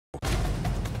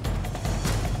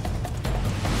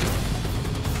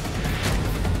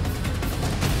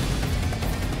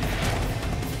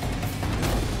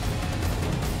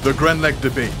The Grenlec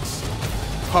Debates,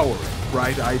 powering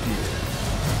bright ideas.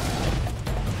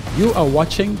 You are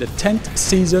watching the 10th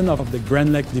season of the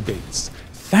Grenlec Debates.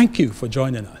 Thank you for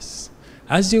joining us.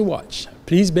 As you watch,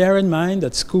 please bear in mind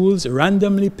that schools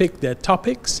randomly pick their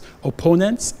topics,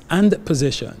 opponents, and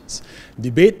positions.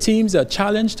 Debate teams are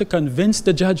challenged to convince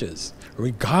the judges,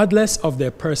 regardless of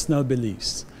their personal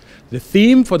beliefs. The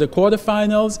theme for the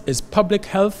quarterfinals is public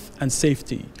health and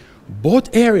safety.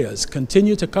 Both areas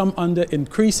continue to come under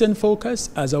increasing focus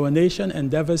as our nation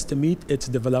endeavors to meet its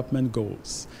development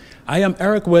goals. I am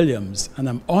Eric Williams, and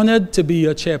I'm honored to be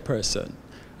your chairperson.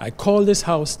 I call this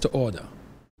House to order.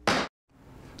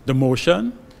 The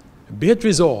motion, be it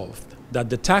resolved that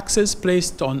the taxes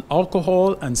placed on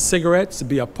alcohol and cigarettes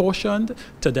be apportioned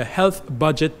to the health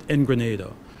budget in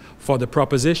Grenada. For the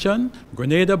proposition,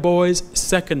 Grenada Boys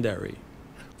Secondary.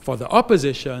 For the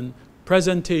opposition,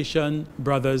 Presentation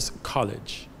Brothers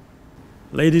College.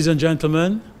 Ladies and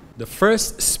gentlemen, the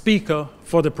first speaker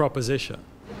for the proposition.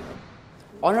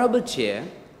 Honorable Chair,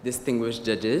 distinguished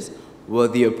judges,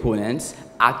 worthy opponents,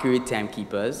 accurate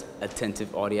timekeepers,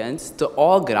 attentive audience, to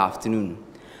all good afternoon.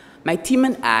 My team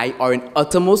and I are in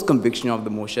uttermost conviction of the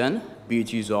motion, be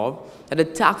it resolved, that the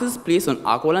taxes placed on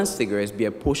alcohol and cigarettes be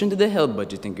apportioned to the health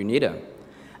budget in Grenada.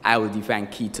 I will define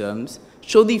key terms,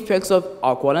 show the effects of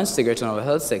alcohol and cigarettes on our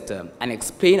health sector, and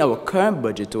explain our current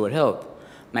budget toward health.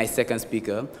 My second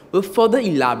speaker will further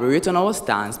elaborate on our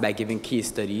stance by giving case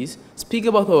studies, speak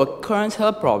about our current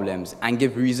health problems, and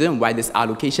give reason why this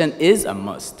allocation is a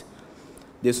must.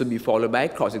 This will be followed by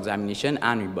cross-examination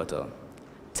and rebuttal.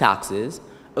 Taxes,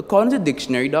 according to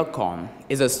dictionary.com,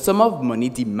 is a sum of money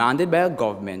demanded by a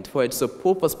government for its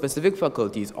support for specific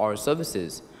faculties or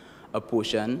services. A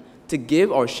portion, to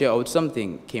give or share out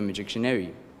something, Cambridge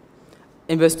Dictionary.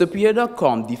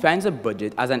 Investopedia.com defines a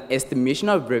budget as an estimation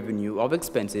of revenue of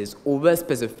expenses over a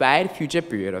specified future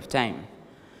period of time.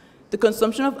 The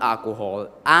consumption of alcohol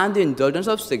and the indulgence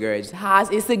of cigarettes has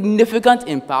a significant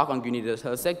impact on Grenada's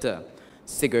health sector.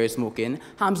 Cigarette smoking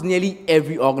harms nearly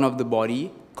every organ of the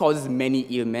body, causes many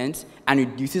ailments, and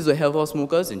reduces the health of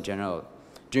smokers in general.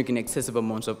 Drinking excessive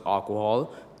amounts of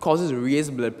alcohol causes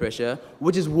raised blood pressure,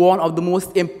 which is one of the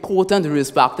most important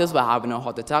risk factors for having a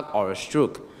heart attack or a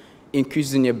stroke.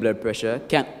 Increases in your blood pressure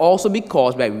can also be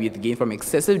caused by weight gain from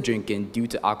excessive drinking due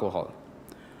to alcohol.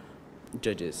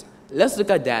 Judges, let's look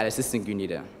at dialysis in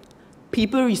Grenada.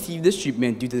 People receive this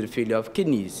treatment due to the failure of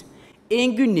kidneys.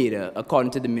 In Grenada,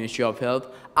 according to the Ministry of Health,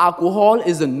 alcohol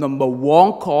is the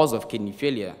 #1 cause of kidney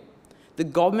failure. The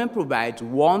government provides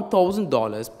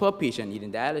 $1,000 per patient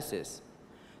needing dialysis.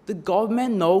 The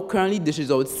government now currently dishes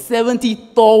out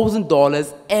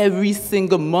 $70,000 every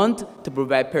single month to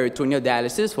provide peritoneal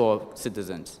dialysis for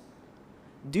citizens.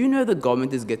 Do you know the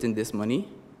government is getting this money?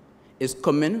 It's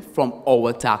coming from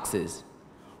our taxes.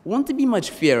 Won't it be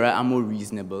much fairer and more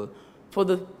reasonable for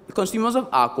the consumers of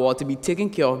alcohol to be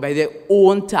taken care of by their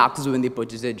own taxes when they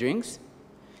purchase their drinks?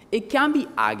 It can be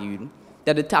argued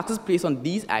that the taxes placed on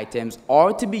these items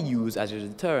are to be used as a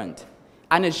deterrent,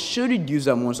 and it should reduce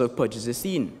the amounts of purchases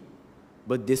seen.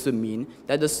 But this would mean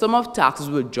that the sum of taxes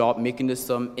will drop, making the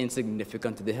sum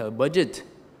insignificant to the health budget.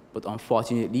 But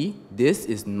unfortunately, this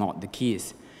is not the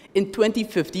case. In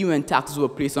 2015, when taxes were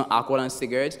placed on alcohol and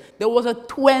cigarettes, there was a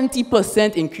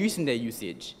 20% increase in their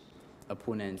usage.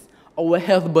 Opponents, our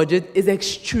health budget is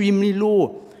extremely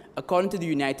low. According to the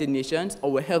United Nations,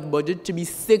 our health budget should be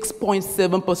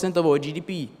 6.7% of our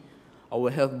GDP. Our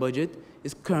health budget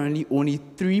is currently only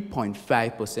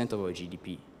 3.5% of our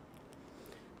GDP.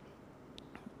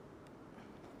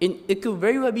 It could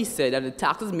very well be said that the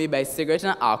taxes made by cigarettes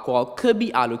and alcohol could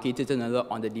be allocated to another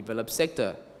underdeveloped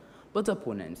sector. But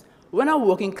opponents, when our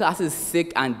working class is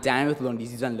sick and dying with lung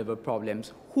disease and liver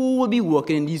problems, who will be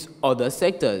working in these other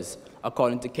sectors?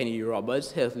 According to Kennedy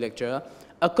Roberts, health lecturer,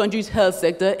 a country's health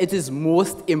sector is its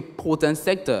most important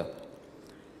sector.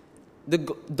 The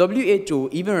WHO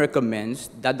even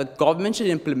recommends that the government should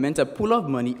implement a pool of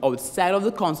money outside of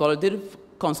the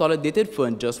consolidated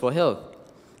fund just for health.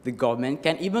 The government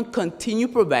can even continue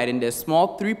providing their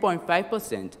small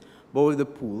 3.5%, but with the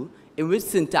pool, in which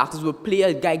sin taxes will play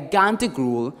a gigantic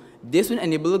role, this will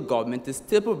enable the government to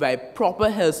still provide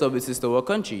proper health services to our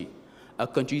country. A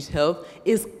country's health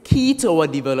is key to our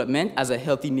development, as a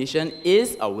healthy nation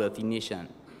is a wealthy nation.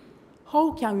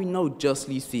 How can we now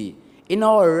justly say, in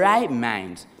our right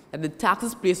minds, that the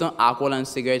taxes placed on alcohol and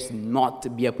cigarettes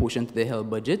not be apportioned to the health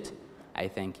budget? I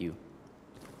thank you.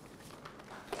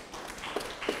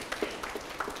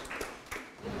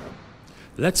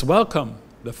 Let's welcome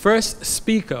the first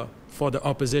speaker for the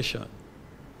opposition.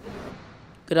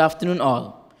 Good afternoon,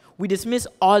 all. We dismiss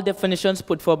all definitions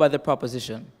put forward by the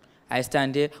proposition. I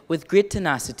stand here with great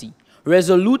tenacity,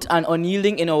 resolute and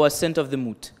unyielding in our ascent of the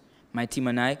moot. My team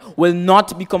and I will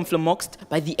not become flummoxed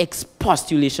by the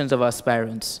expostulations of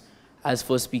aspirants. As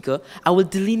first speaker, I will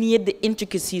delineate the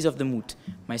intricacies of the moot.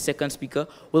 My second speaker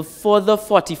will further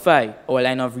fortify our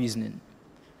line of reasoning.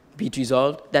 Be it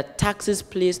resolved that taxes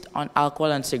placed on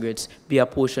alcohol and cigarettes be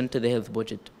apportioned to the health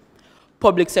budget.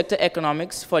 Public Sector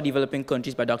Economics for Developing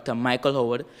Countries by Dr. Michael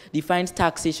Howard defines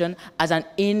taxation as an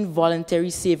involuntary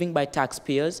saving by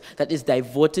taxpayers that is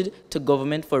diverted to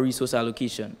government for resource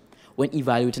allocation. When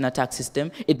evaluating a tax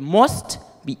system, it must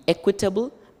be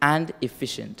equitable and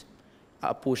efficient.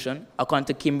 Apportion, according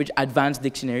to Cambridge Advanced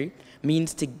Dictionary,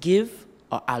 means to give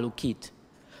or allocate.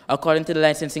 According to the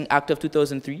Licensing Act of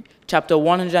 2003, Chapter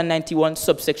 191,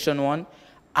 subsection 1,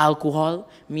 alcohol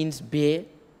means beer,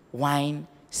 wine,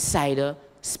 cider,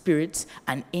 spirits,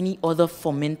 and any other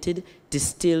fermented,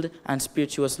 distilled, and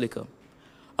spirituous liquor.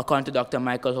 According to Dr.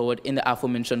 Michael Howard in the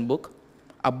aforementioned book,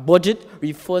 a budget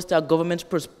refers to a government's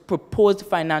proposed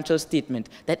financial statement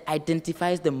that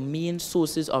identifies the main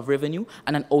sources of revenue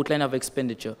and an outline of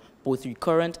expenditure, both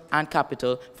recurrent and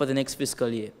capital, for the next fiscal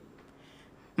year.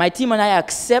 My team and I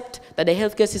accept that the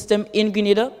healthcare system in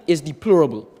Grenada is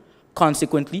deplorable.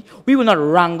 Consequently, we will not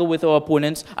wrangle with our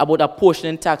opponents about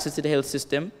apportioning taxes to the health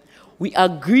system. We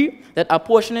agree that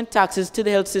apportioning taxes to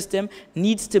the health system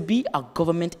needs to be a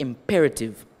government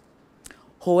imperative.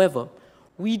 However,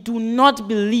 we do not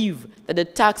believe that the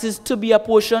taxes to be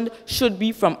apportioned should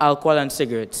be from alcohol and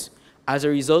cigarettes. As a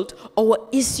result, our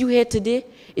issue here today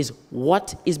is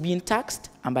what is being taxed,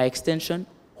 and by extension,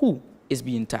 who is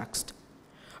being taxed.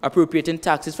 Appropriating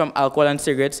taxes from alcohol and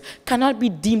cigarettes cannot be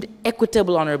deemed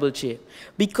equitable, Honorable Chair,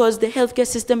 because the healthcare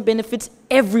system benefits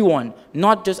everyone,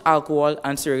 not just alcohol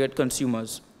and cigarette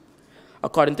consumers.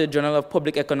 According to the Journal of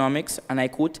Public Economics, and I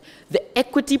quote, the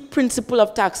equity principle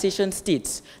of taxation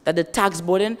states that the tax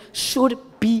burden should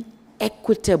be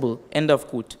equitable, end of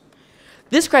quote.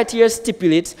 This criteria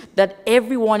stipulates that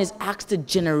everyone is asked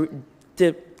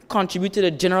to contribute to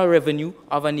the general revenue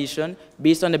of a nation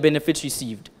based on the benefits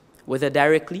received, whether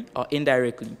directly or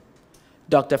indirectly.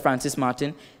 Dr. Francis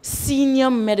Martin, senior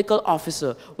medical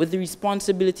officer with the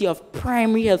responsibility of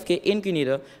primary healthcare in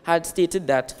Grenada, had stated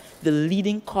that the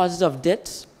leading causes of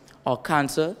deaths are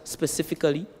cancer,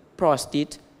 specifically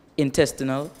prostate,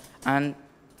 intestinal, and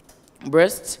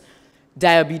breast,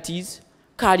 diabetes,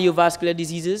 cardiovascular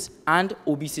diseases, and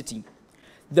obesity.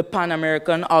 The Pan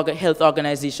American Health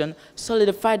Organization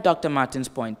solidified Dr. Martin's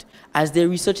point, as their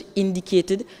research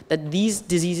indicated that these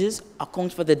diseases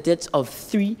account for the deaths of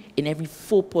 3 in every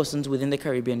 4 persons within the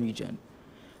Caribbean region.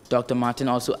 Dr. Martin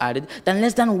also added that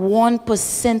less than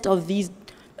 1% of these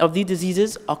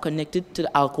diseases are connected to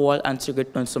the alcohol and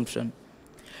cigarette consumption.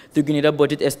 The Grenada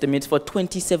budget estimates for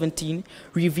 2017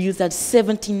 reveals that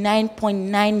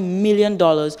 $79.9 million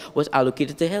was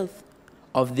allocated to health.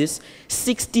 Of this,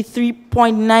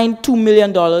 $63.92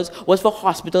 million was for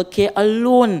hospital care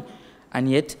alone.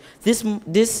 And yet, this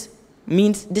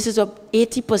means this is up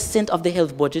 80% of the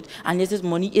health budget, and yet this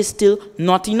money is still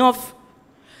not enough.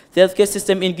 The healthcare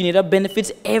system in Grenada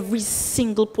benefits every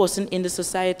single person in the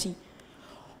society.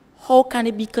 How can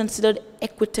it be considered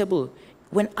equitable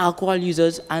when alcohol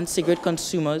users and cigarette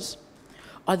consumers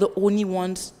are the only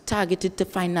ones targeted to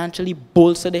financially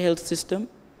bolster the health system?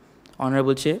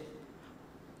 Honorable Chair,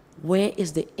 where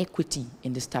is the equity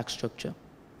in this tax structure?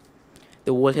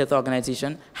 The World Health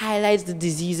Organization highlights the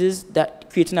diseases that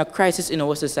creating a crisis in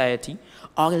our society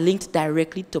are linked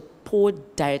directly to poor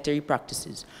dietary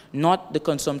practices, not the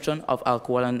consumption of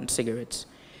alcohol and cigarettes.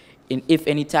 And if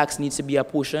any tax needs to be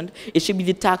apportioned, it should be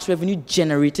the tax revenue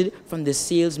generated from the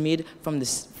sales made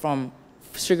from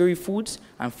sugary foods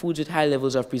and foods with high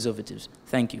levels of preservatives.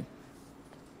 Thank you.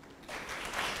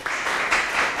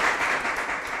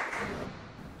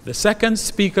 The second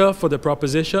speaker for the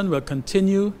proposition will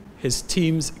continue his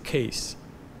team's case.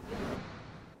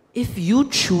 If you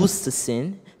choose to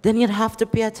sin, then you'd have to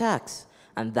pay a tax,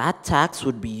 and that tax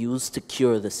would be used to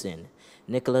cure the sin.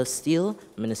 Nicholas Steele,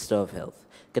 Minister of Health.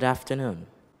 Good afternoon.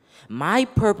 My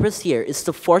purpose here is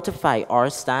to fortify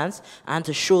our stance and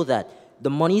to show that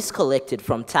the monies collected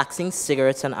from taxing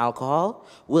cigarettes and alcohol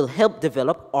will help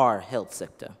develop our health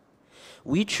sector.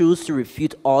 We choose to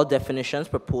refute all definitions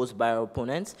proposed by our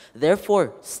opponents,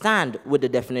 therefore stand with the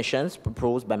definitions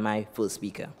proposed by my first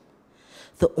speaker.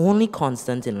 The only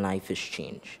constant in life is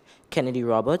change. Kennedy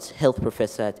Roberts, health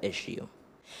professor at SGU.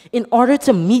 In order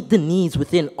to meet the needs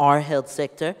within our health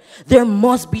sector, there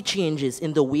must be changes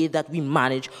in the way that we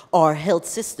manage our health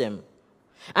system.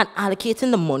 And allocating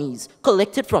the monies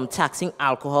collected from taxing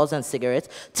alcohols and cigarettes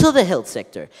to the health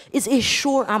sector is a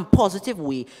sure and positive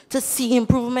way to see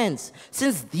improvements,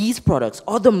 since these products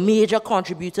are the major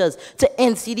contributors to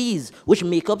NCDs, which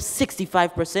make up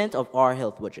 65% of our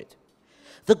health budget.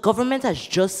 The government has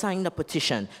just signed a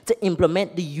petition to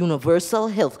implement the universal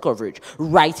health coverage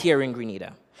right here in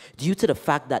Grenada, due to the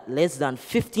fact that less than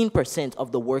 15%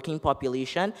 of the working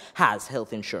population has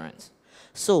health insurance.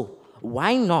 So,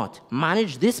 why not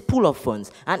manage this pool of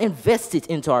funds and invest it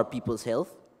into our people's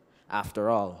health? After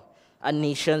all, a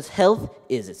nation's health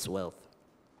is its wealth.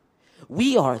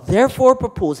 We are therefore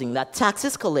proposing that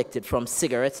taxes collected from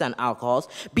cigarettes and alcohols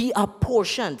be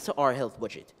apportioned to our health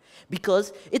budget,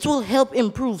 because it will help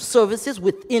improve services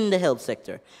within the health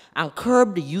sector and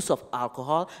curb the use of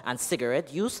alcohol and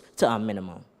cigarette use to a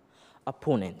minimum.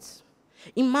 Opponents,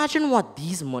 imagine what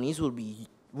these monies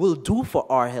will do for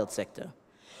our health sector.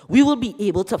 We will be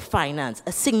able to finance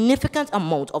a significant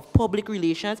amount of public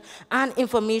relations and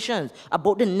information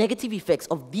about the negative effects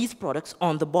of these products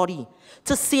on the body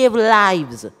to save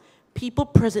lives. People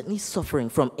presently suffering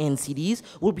from NCDs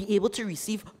will be able to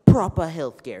receive proper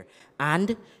health care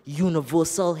and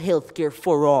universal health care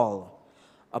for all.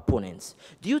 Opponents,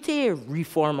 due to a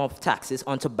reform of taxes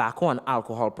on tobacco and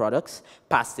alcohol products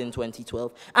passed in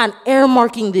 2012 and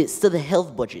earmarking this to the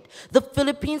health budget, the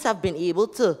Philippines have been able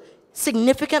to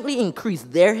significantly increase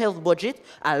their health budget,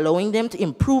 allowing them to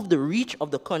improve the reach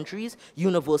of the country's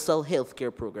universal health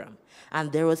care program. And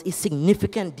there was a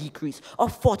significant decrease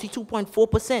of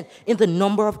 42.4% in the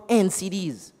number of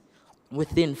NCDs.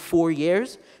 Within 4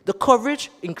 years, the coverage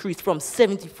increased from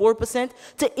 74%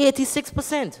 to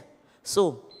 86%.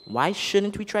 So, why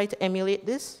shouldn't we try to emulate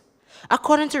this?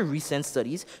 According to recent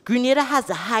studies, Grenada has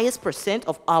the highest percent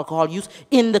of alcohol use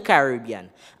in the Caribbean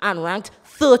and ranked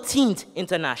 13th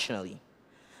internationally.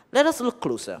 Let us look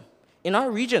closer. In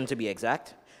our region, to be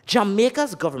exact,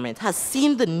 Jamaica's government has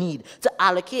seen the need to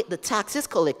allocate the taxes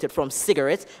collected from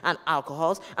cigarettes and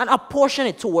alcohols and apportion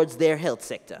it towards their health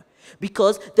sector,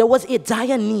 because there was a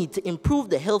dire need to improve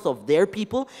the health of their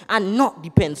people and not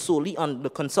depend solely on the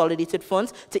consolidated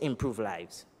funds to improve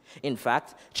lives. In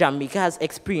fact, Jamaica has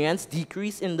experienced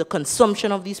decrease in the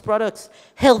consumption of these products,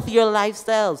 healthier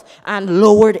lifestyles, and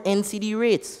lowered NCD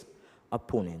rates.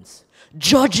 Opponents,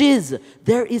 judges,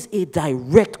 there is a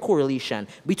direct correlation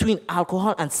between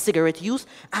alcohol and cigarette use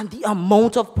and the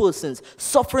amount of persons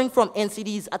suffering from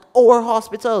NCDs at our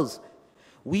hospitals.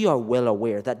 We are well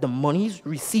aware that the monies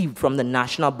received from the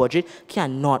national budget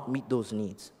cannot meet those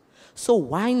needs. So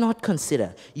why not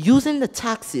consider using the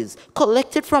taxes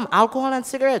collected from alcohol and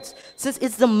cigarettes, since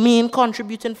it's the main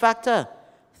contributing factor?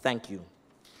 Thank you.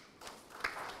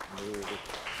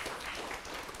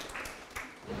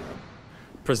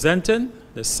 Presenting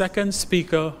the second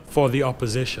speaker for the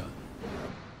opposition.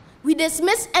 We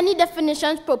dismiss any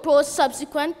definitions proposed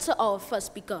subsequent to our first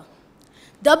speaker.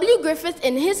 W. Griffith,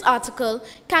 in his article,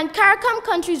 "Can CARICOM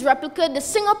countries replicate the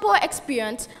Singapore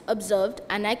experience?" observed,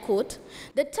 and I quote,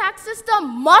 "The tax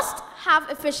system must have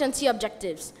efficiency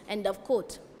objectives," end of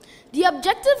quote. The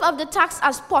objective of the tax,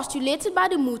 as postulated by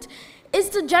the MOOT, is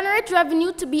to generate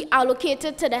revenue to be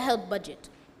allocated to the health budget.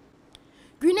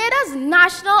 Grenada's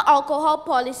national alcohol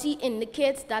policy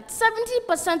indicates that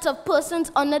 70% of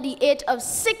persons under the age of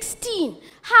 16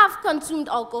 have consumed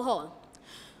alcohol.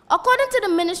 According to the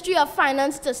Ministry of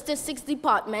Finance Statistics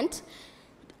Department,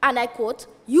 and I quote,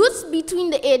 "Youths between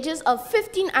the ages of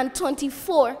 15 and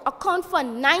 24 account for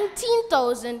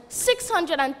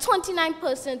 19,629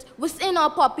 persons within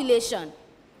our population.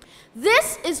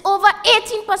 This is over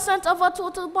 18% of our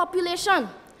total population.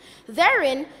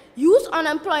 Therein, youth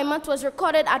unemployment was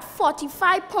recorded at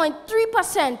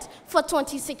 45.3% for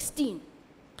 2016.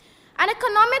 An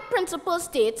economic principle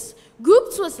states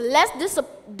groups with less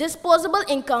disposable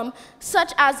income,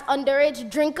 such as underage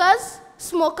drinkers,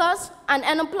 smokers, and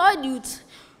unemployed youths,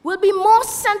 will be more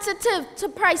sensitive to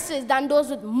prices than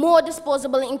those with more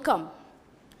disposable income.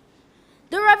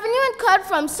 The revenue incurred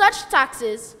from such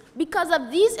taxes, because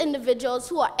of these individuals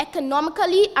who are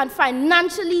economically and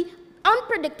financially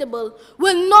unpredictable,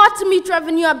 will not meet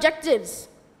revenue objectives.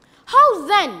 How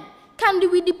then can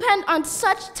we depend on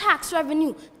such tax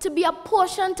revenue to be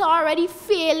apportioned to already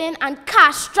failing and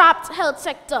cash-strapped health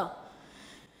sector?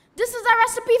 This is a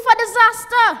recipe for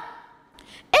disaster.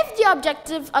 If the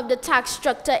objective of the tax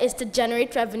structure is to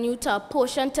generate revenue to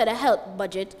apportion to the health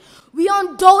budget, we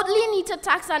undoubtedly need to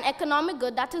tax an economic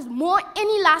good that is more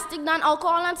inelastic than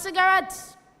alcohol and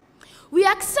cigarettes. We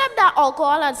accept that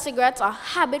alcohol and cigarettes are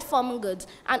habit-forming goods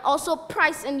and also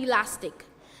price inelastic.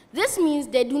 This means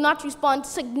they do not respond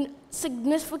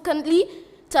significantly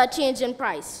to a change in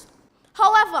price.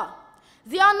 However,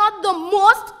 They are not the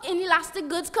most inelastic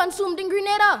goods consumed in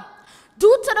Grenada,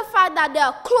 due to the fact that there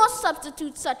are close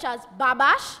substitutes such as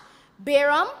babash,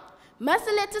 barium,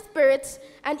 methylated spirits,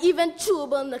 and even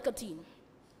chewable nicotine.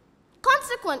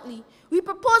 Consequently, we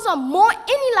propose a more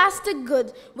inelastic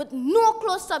good with no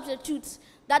close substitutes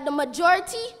that the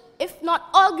majority, if not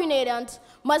all Grenadians,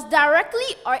 must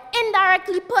directly or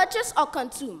indirectly purchase or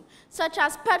consume, such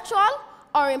as petrol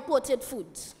or imported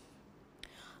foods.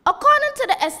 According to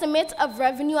the estimate of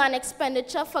revenue and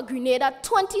expenditure for Grenada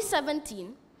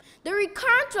 2017, the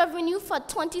recurrent revenue for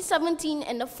 2017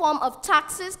 in the form of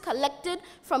taxes collected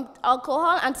from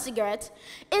alcohol and cigarettes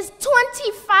is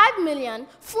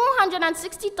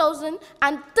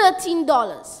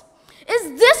 $25,460,013.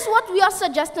 Is this what we are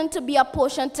suggesting to be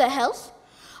apportioned to health?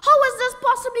 How is this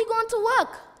possibly going to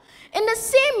work? In the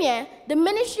same year, the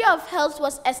Ministry of Health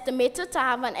was estimated to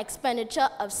have an expenditure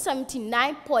of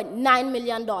 $79.9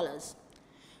 million.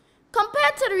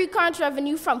 Compared to the recurrent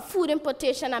revenue from food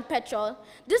importation and petrol,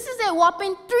 this is a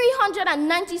whopping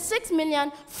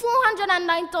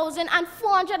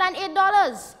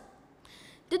 $396,409,408.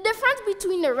 The difference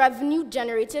between the revenue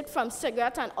generated from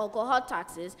cigarette and alcohol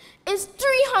taxes is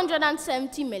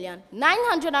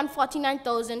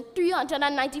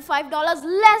 $370,949,395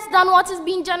 less than what is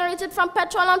being generated from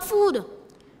petrol and food.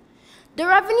 The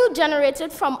revenue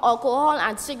generated from alcohol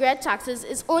and cigarette taxes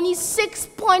is only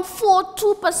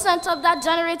 6.42% of that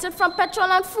generated from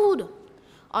petrol and food.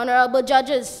 Honorable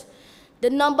judges, the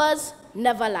numbers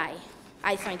never lie.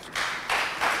 I thank you.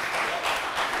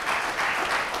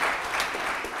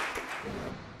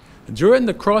 During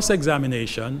the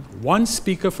cross-examination, one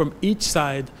speaker from each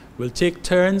side will take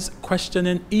turns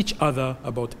questioning each other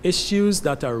about issues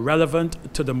that are relevant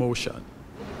to the motion.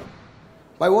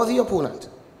 My worthy opponent,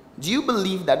 do you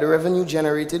believe that the revenue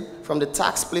generated from the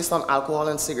tax placed on alcohol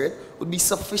and cigarette would be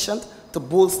sufficient to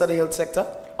bolster the health sector?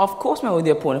 Of course, my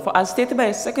worthy opponent. For as stated by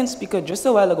a second speaker just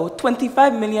a while ago,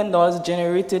 $25 million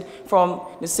generated from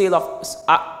the sale of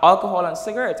alcohol and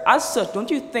cigarettes. As such, don't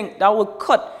you think that will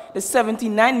cut the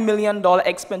 $79 million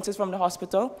expenses from the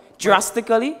hospital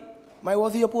drastically? My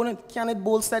worthy opponent, can it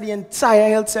bolster the entire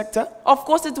health sector? Of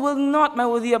course it will not, my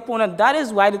worthy opponent. That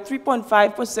is why the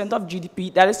 3.5% of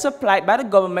GDP that is supplied by the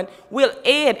government will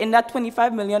aid in that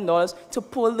 $25 million to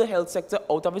pull the health sector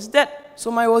out of its debt.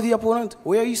 So my worthy opponent,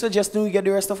 where are you suggesting we get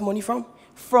the rest of the money from?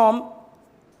 From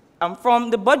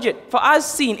the budget. For as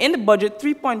seen in the budget,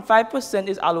 3.5%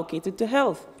 is allocated to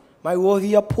health. My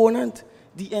worthy opponent,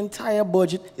 the entire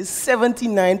budget is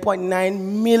 $79.9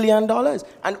 million,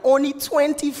 and only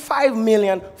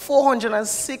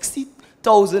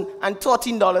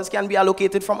 $25,460,013 can be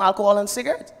allocated from alcohol and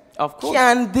cigarettes. Of course.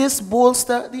 Can this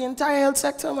bolster the entire health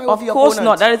sector, my worthy opponent? Of course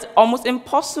not. That is almost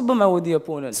impossible, my worthy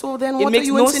opponent. So then what are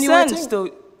you insinuating? It makes no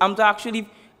sense to actually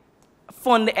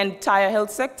fund the entire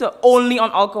health sector only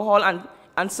on alcohol and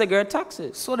cigarette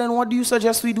taxes. So then what do you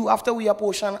suggest we do after we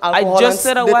apportion alcohol and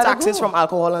the taxes from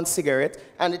alcohol and cigarette,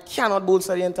 and it cannot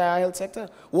bolster the entire health sector?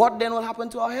 What then will happen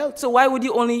to our health? So why would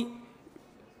you only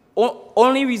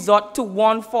resort to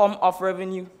one form of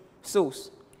revenue source?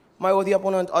 My worthy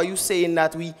opponent, are you saying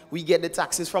that we get the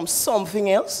taxes from something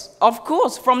else? Of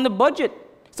course, from the budget.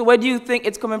 So where do you think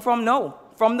it's coming from? No,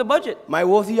 from the budget. My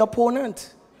worthy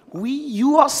opponent,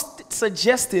 you are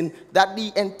suggesting that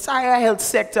the entire health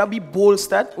sector be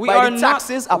bolstered by the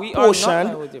taxes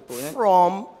apportioned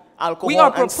from alcohol and cigarette. We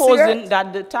are proposing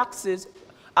that the taxes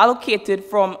allocated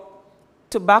from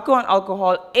tobacco and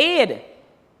alcohol aid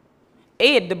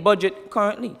the budget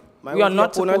currently. We are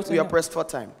not opponent, we are pressed for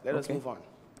time. Let us move on.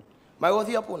 My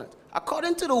worthy opponent,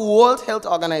 according to the World Health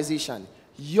Organization,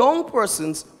 young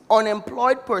persons,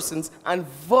 unemployed persons, and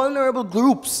vulnerable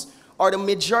groups are the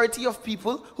majority of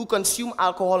people who consume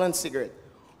alcohol and cigarette.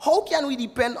 How can we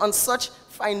depend on such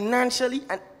financially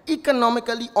and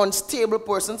economically unstable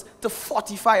persons to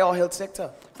fortify our health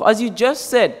sector? For as you just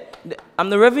said,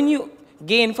 the revenue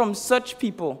gained from such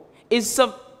people is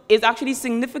actually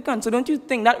significant. So don't you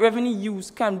think that revenue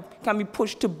use can be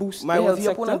pushed to boost the health sector? My worthy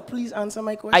opponent, please answer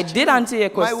my question. I did answer your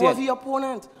question. My worthy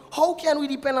opponent, how can we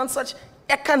depend on such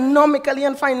economically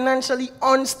and financially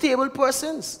unstable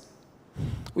persons?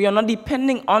 We are not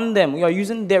depending on them. We are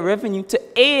using their revenue to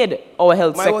aid our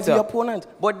health sector. My worthy opponent,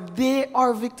 but they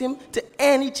are victim to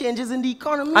any changes in the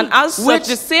economy. And as such,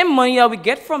 the same money that we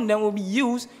get from them will be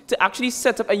used to actually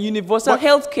set up a universal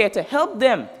health care to help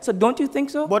them. So don't you think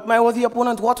so? But my worthy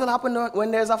opponent, what will happen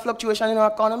when there's a fluctuation in our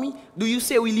economy? Do you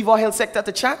say we leave our health sector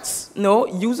to chance? No,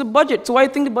 use a budget. So what do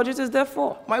you think the budget is there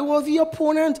for? My worthy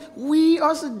opponent,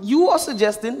 you are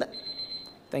suggesting that.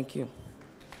 Thank you.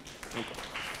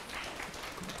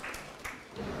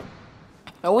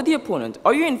 Now, with the opponent,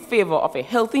 are you in favor of a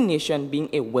healthy nation being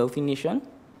a wealthy nation?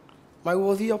 My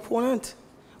worthy opponent,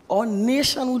 our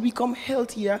nation will become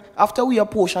healthier after we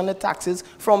apportion the taxes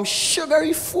from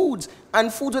sugary foods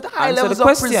and foods with high Answer levels the of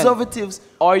question. preservatives.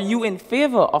 Are you in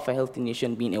favor of a healthy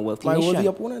nation being a wealthy My nation? worthy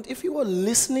opponent, if you were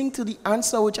listening to the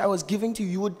answer which I was giving to you,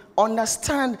 you would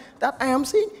understand that I am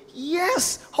saying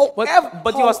yes.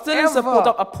 But you are still in support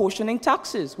of apportioning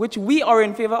taxes, which we are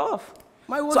in favor of.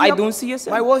 So I don't see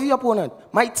yourself. My worthy opponent,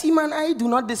 my team and I do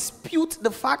not dispute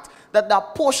the fact that the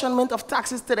apportionment of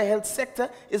taxes to the health sector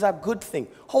is a good thing.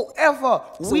 However,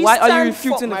 So why are you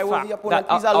refuting the my fact worthy opponent,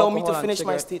 that please allow me to alcohol and finish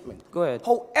my cigarette- statement. Go ahead.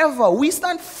 However, we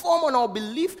stand firm on our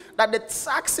belief that the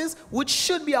taxes which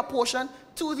should be apportioned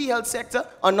to the health sector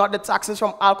are not the taxes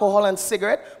from alcohol and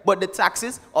cigarette, but the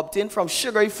taxes obtained from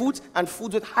sugary foods and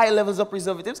foods with high levels of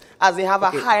preservatives, as they have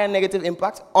a higher negative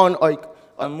impact on our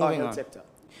health sector.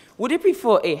 Would you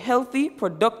prefer a healthy,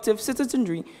 productive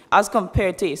citizenry as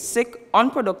compared to a sick,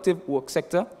 unproductive work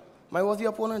sector? My worthy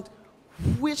opponent,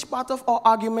 which part of our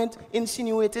argument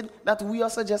insinuated that we are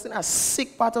suggesting a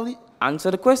sick part of it? Answer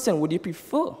the question. Would you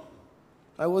prefer?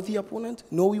 My worthy opponent,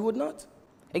 no, we would not.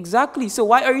 Exactly. So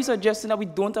why are you suggesting that we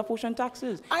don't apportion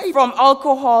taxes from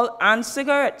alcohol and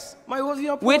cigarettes, My worthy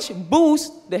opponent, which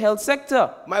boost the health sector,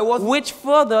 which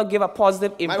further give a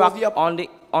positive impact on the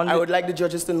I would like the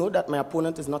judges to know that my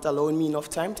opponent is not allowing me enough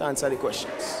time to answer the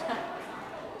questions.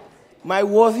 My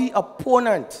worthy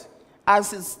opponent,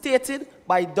 as is stated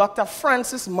by Dr.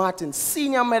 Francis Martin,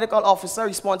 Senior Medical Officer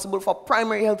responsible for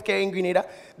primary health care in Grenada,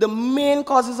 the main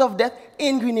causes of death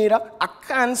in Grenada are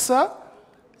cancer,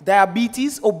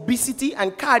 diabetes, obesity,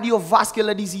 and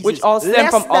cardiovascular diseases. Which all stem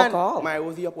from alcohol. My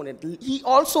worthy opponent, he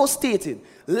also stated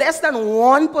less than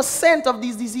 1% of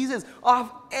these diseases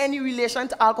have any relation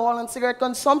to alcohol and cigarette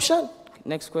consumption.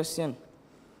 Next question.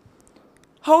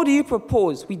 How do you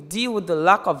propose we deal with the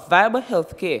lack of viable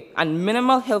health care and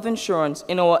minimal health insurance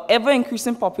in our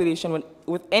ever-increasing population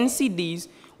with NCDs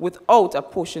without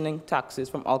apportioning taxes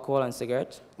from alcohol and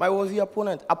cigarettes? My worthy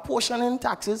opponent, apportioning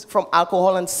taxes from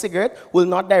alcohol and cigarette will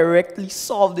not directly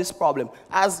solve this problem.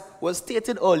 As was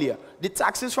stated earlier, the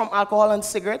taxes from alcohol and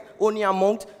cigarette only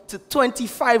amount to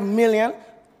 25 million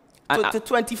to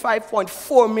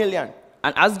 25.4 million.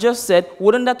 And as just said,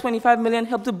 wouldn't that 25 million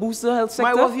help to boost the health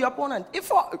sector? My worthy opponent,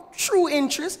 if our true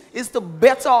interest is to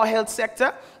better our health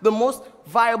sector, the most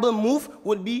viable move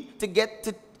would be to get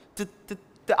to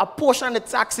apportion the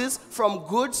taxes from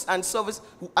goods and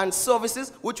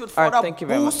services, which would further All right, thank you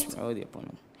very boost. much, my worthy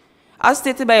opponent. As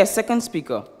stated by a second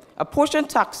speaker, apportion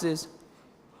taxes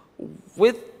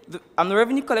with the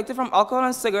revenue collected from alcohol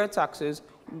and cigarette taxes,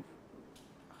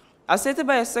 as stated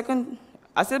by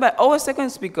our second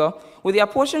speaker, with the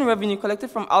apportioned revenue collected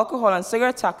from alcohol and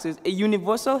cigarette taxes, a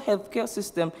universal healthcare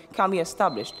system can be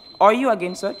established. Are you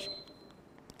against such?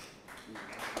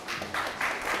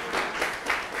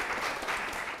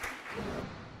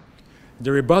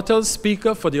 The rebuttal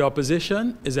speaker for the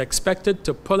opposition is expected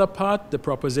to pull apart the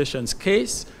proposition's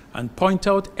case and point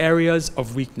out areas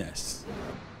of weakness.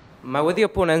 My worthy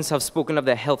opponents have spoken of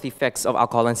the health effects of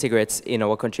alcohol and cigarettes in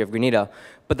our country of Grenada.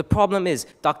 But the problem is,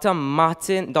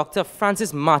 Dr.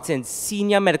 Francis Martin,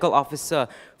 Senior Medical Officer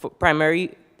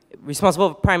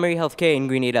responsible for primary health care in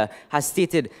Grenada, has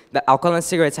stated that alcohol and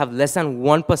cigarettes have less than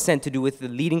 1% to do with the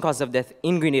leading cause of death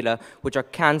in Grenada, which are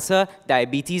cancer,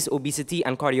 diabetes, obesity,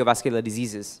 and cardiovascular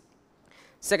diseases.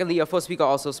 Secondly, your first speaker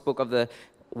also spoke of the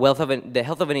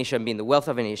health of a nation being the wealth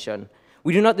of a nation.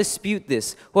 We do not dispute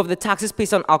this. However, the taxes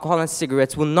placed on alcohol and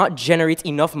cigarettes will not generate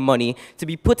enough money to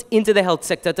be put into the health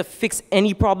sector to fix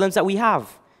any problems that we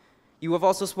have. You have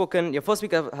also spoken, your first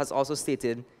speaker has also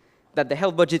stated that the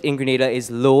health budget in Grenada is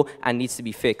low and needs to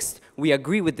be fixed. We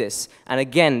agree with this. And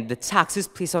again, the taxes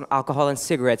placed on alcohol and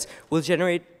cigarettes will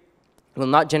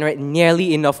not generate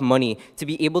nearly enough money to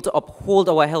be able to uphold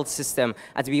our health system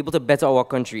and to be able to better our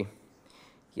country.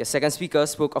 Your second speaker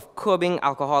spoke of curbing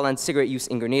alcohol and cigarette use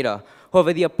in Grenada.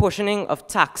 However, the apportioning of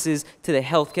taxes to the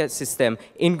healthcare system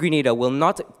in Grenada will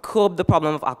not curb the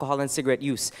problem of alcohol and cigarette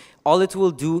use. All it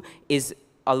will do is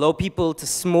allow people to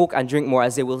smoke and drink more,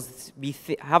 as they will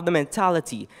have the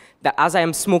mentality that as I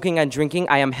am smoking and drinking,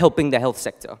 I am helping the health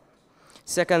sector.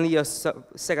 Secondly, your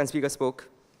second speaker spoke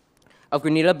of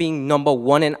Grenada being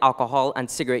 #1 in alcohol and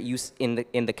cigarette use in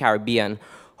the Caribbean.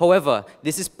 However,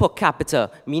 this is per capita,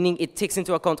 meaning it takes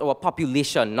into account our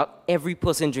population, not every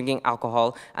person drinking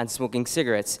alcohol and smoking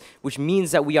cigarettes, which means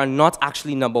that we are not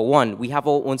actually #1. We have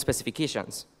our own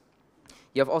specifications.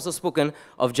 You have also spoken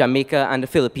of Jamaica and the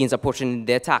Philippines apportioning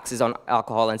their taxes on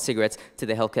alcohol and cigarettes to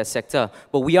the healthcare sector.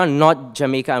 But we are not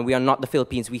Jamaica and we are not the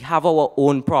Philippines. We have our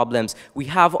own problems. We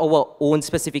have our own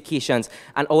specifications.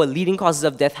 And our leading causes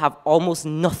of death have almost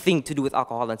nothing to do with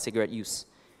alcohol and cigarette use.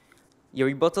 Your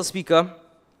rebuttal speaker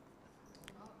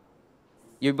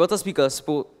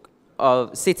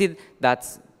stated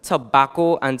that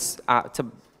tobacco and...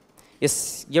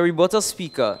 yes, your rebuttal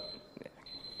speaker...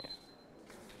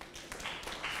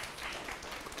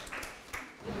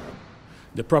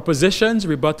 The proposition's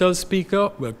rebuttal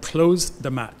speaker will close the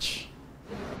match.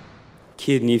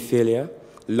 Kidney failure,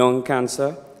 lung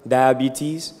cancer,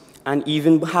 diabetes, and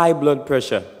even high blood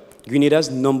pressure. Grenada's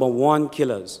 #1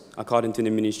 killers, according to the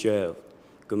Ministry of Health.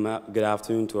 Good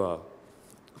afternoon to our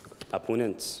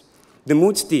opponents. The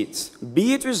moot states,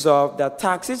 be it resolved that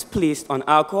taxes placed on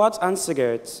alcohols and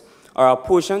cigarettes are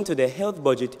apportioned to the health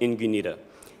budget in Grenada.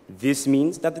 This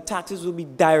means that the taxes will be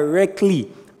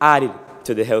directly added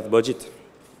to the health budget.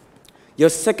 Your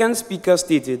second speaker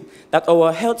stated that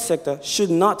our health sector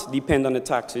should not depend on the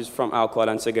taxes from alcohol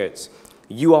and cigarettes.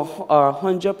 You are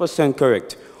 100%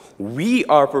 correct. We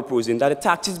are proposing that the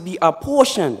taxes be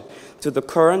apportioned to the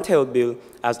current health bill,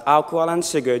 as alcohol and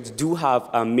cigarettes do have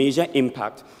a major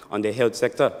impact on the health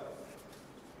sector.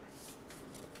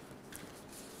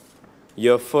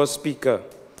 Your first speaker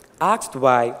asked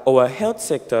why our health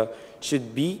sector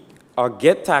should be or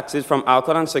get taxes from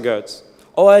alcohol and cigarettes.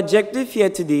 Our objective here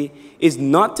today is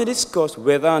not to discuss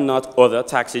whether or not other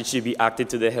taxes should be added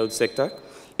to the health sector.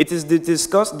 It is to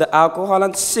discuss the alcohol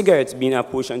and cigarettes being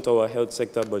apportioned to our health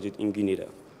sector budget in Grenada.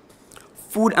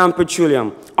 Food and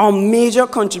petroleum are major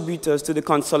contributors to the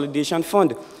consolidation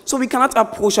fund, so we cannot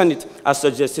apportion it as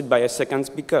suggested by a second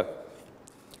speaker.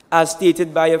 As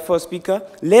stated by a first speaker,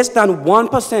 less than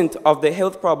 1% of the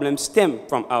health problems stem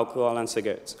from alcohol and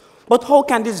cigarettes. But how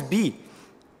can this be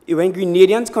when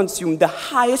Grenadians consume the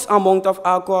highest amount of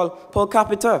alcohol per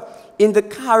capita in the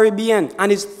Caribbean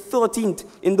and is 13th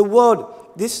in the world?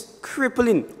 This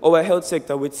crippling our health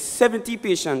sector with 70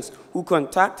 patients who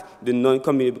contact the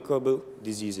non-communicable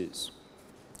diseases.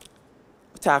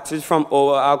 Taxes from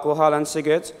our alcohol and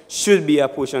cigarettes should be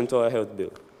apportioned to our health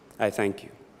bill. I thank you.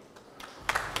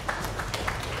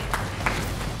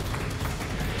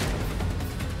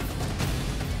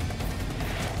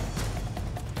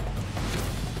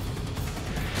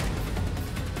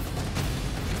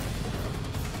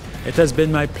 It has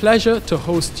been my pleasure to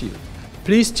host you.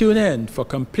 Please tune in for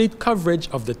complete coverage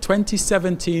of the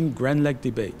 2017 Grenlec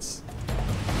Debates.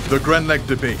 The Grenlec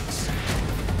Debates.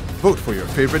 Vote for your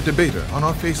favorite debater on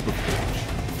our Facebook page.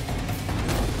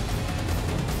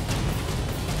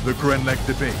 The Grenlec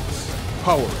Debates.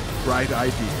 Powering bright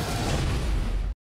ideas.